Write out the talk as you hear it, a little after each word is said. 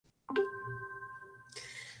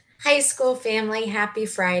High school family, happy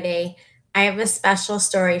Friday. I have a special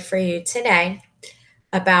story for you today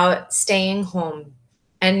about staying home.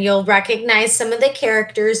 And you'll recognize some of the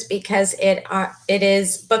characters because it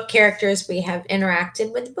is book characters we have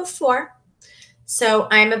interacted with before. So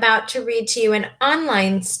I'm about to read to you an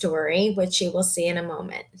online story, which you will see in a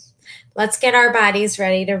moment. Let's get our bodies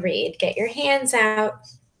ready to read. Get your hands out.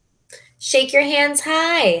 Shake your hands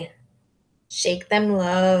high. Shake them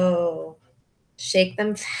low. Shake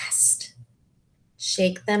them fast.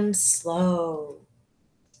 Shake them slow.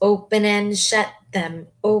 Open and shut them,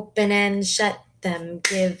 open and shut them.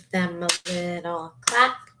 Give them a little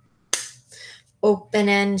clap. Open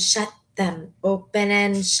and shut them, open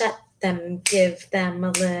and shut them. Give them a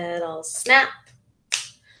little snap.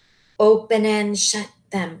 Open and shut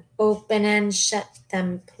them, open and shut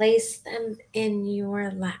them. Place them in your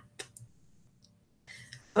lap.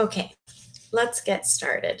 Okay, let's get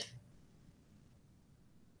started.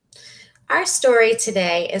 Our story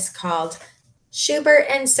today is called Schubert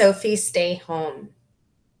and Sophie Stay Home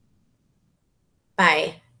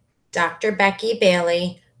by Dr. Becky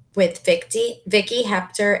Bailey with Vicky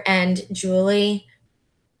Hepter and Julie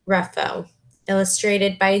Ruffo,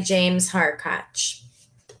 illustrated by James Harkach.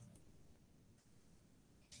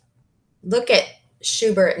 Look at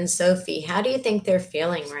Schubert and Sophie. How do you think they're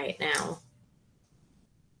feeling right now?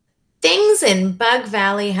 Things in Bug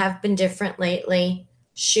Valley have been different lately.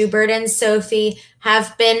 Schubert and Sophie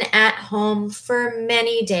have been at home for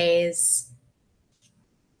many days.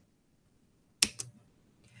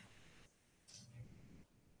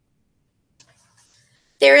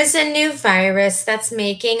 There is a new virus that's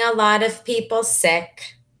making a lot of people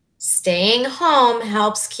sick. Staying home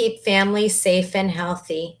helps keep families safe and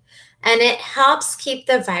healthy, and it helps keep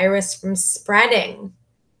the virus from spreading.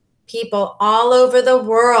 People all over the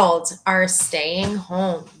world are staying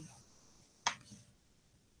home.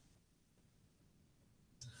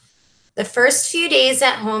 The first few days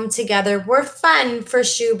at home together were fun for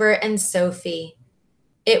Schubert and Sophie.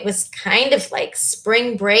 It was kind of like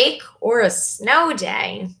spring break or a snow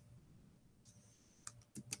day.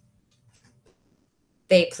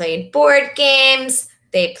 They played board games,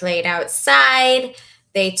 they played outside,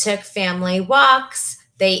 they took family walks,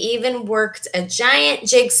 they even worked a giant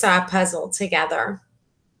jigsaw puzzle together.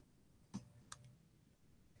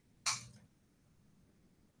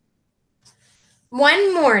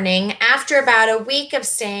 One morning, after about a week of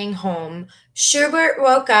staying home, Schubert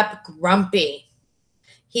woke up grumpy.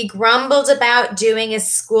 He grumbled about doing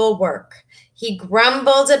his schoolwork. He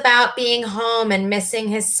grumbled about being home and missing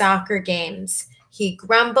his soccer games. He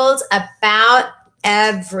grumbled about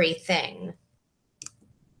everything.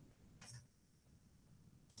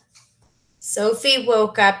 Sophie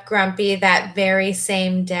woke up grumpy that very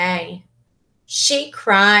same day. She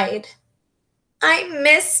cried. I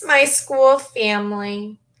miss my school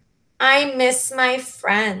family. I miss my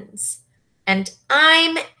friends. And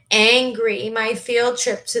I'm angry my field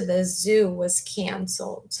trip to the zoo was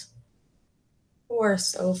canceled. Poor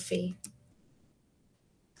Sophie.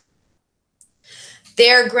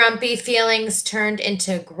 Their grumpy feelings turned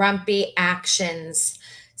into grumpy actions.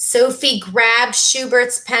 Sophie grabbed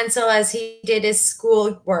Schubert's pencil as he did his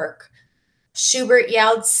schoolwork. Schubert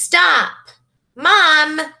yelled, "Stop!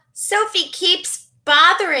 Mom, Sophie keeps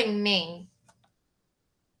bothering me."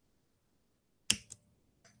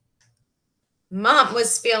 Mom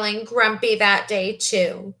was feeling grumpy that day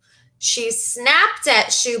too. She snapped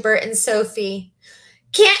at Schubert and Sophie.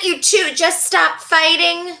 "Can't you two just stop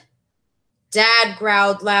fighting?" Dad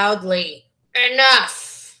growled loudly,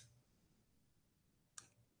 "Enough!"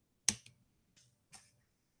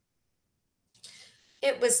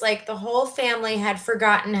 It was like the whole family had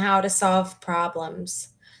forgotten how to solve problems.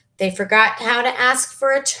 They forgot how to ask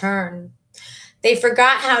for a turn. They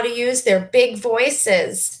forgot how to use their big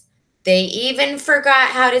voices. They even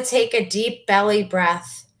forgot how to take a deep belly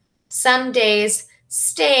breath. Some days,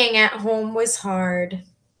 staying at home was hard.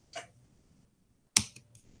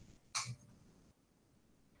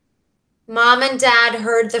 Mom and Dad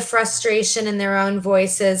heard the frustration in their own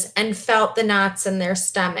voices and felt the knots in their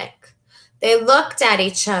stomach. They looked at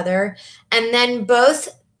each other and then both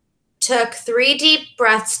took 3 deep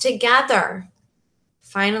breaths together.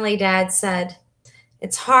 Finally, Dad said,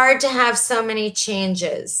 "It's hard to have so many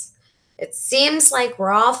changes. It seems like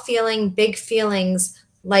we're all feeling big feelings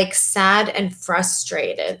like sad and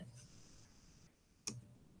frustrated."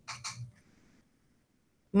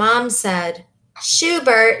 Mom said,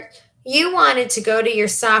 "Schubert, you wanted to go to your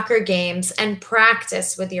soccer games and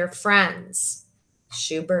practice with your friends."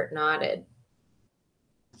 Schubert nodded.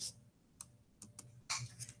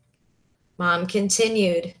 Mom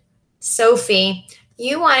continued, "Sophie,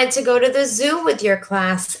 You wanted to go to the zoo with your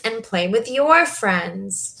class and play with your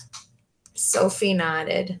friends. Sophie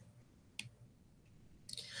nodded.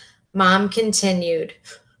 Mom continued,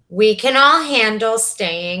 we can all handle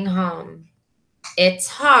staying home. It's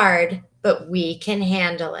hard, but we can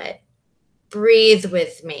handle it. Breathe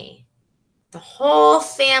with me. The whole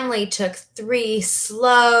family took 3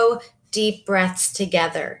 slow, deep breaths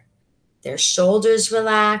together. Their shoulders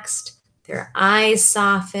relaxed, their eyes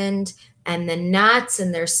softened, and the knots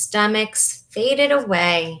in their stomachs faded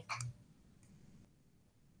away.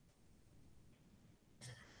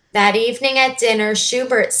 That evening at dinner,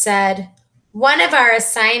 Schubert said, one of our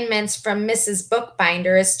assignments from Mrs.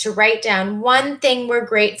 Bookbinder is to write down one thing we're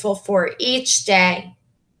grateful for each day.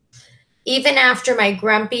 Even after my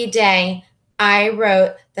grumpy day, I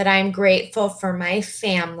wrote that I'm grateful for my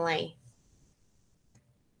family.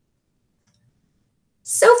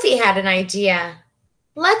 Sophie had an idea.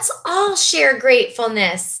 Let's all share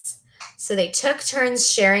gratefulness. So they took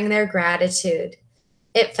turns sharing their gratitude.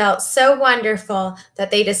 It felt so wonderful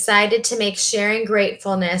that they decided to make sharing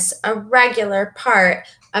gratefulness a regular part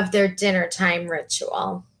of their dinner time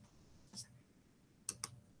ritual.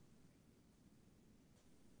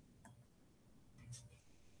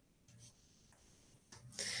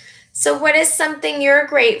 So what is something you're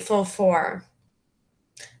grateful for?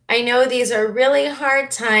 I know these are really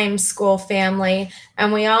hard times, school family,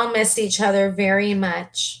 and we all miss each other very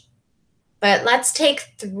much. But let's take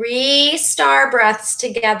 3 star breaths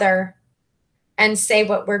together and say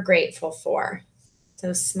what we're grateful for.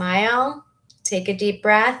 So smile, take a deep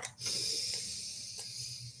breath,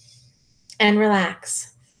 and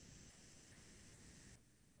relax.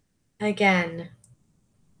 Again.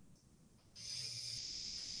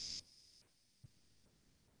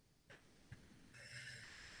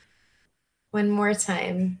 One more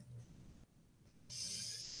time.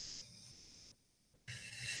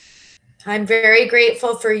 I'm very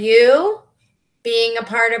grateful for you being a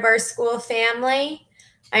part of our school family.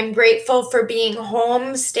 I'm grateful for being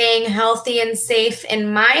home, staying healthy and safe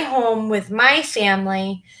in my home with my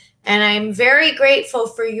family. And I'm very grateful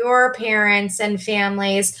for your parents and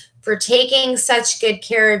families for taking such good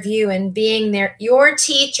care of you and being there, your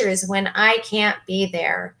teachers when I can't be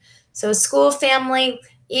there. So school family,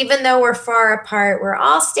 even though we're far apart, we're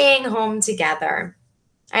all staying home together.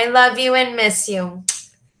 I love you and miss you.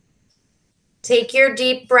 Take your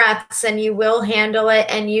deep breaths and you will handle it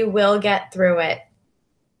and you will get through it.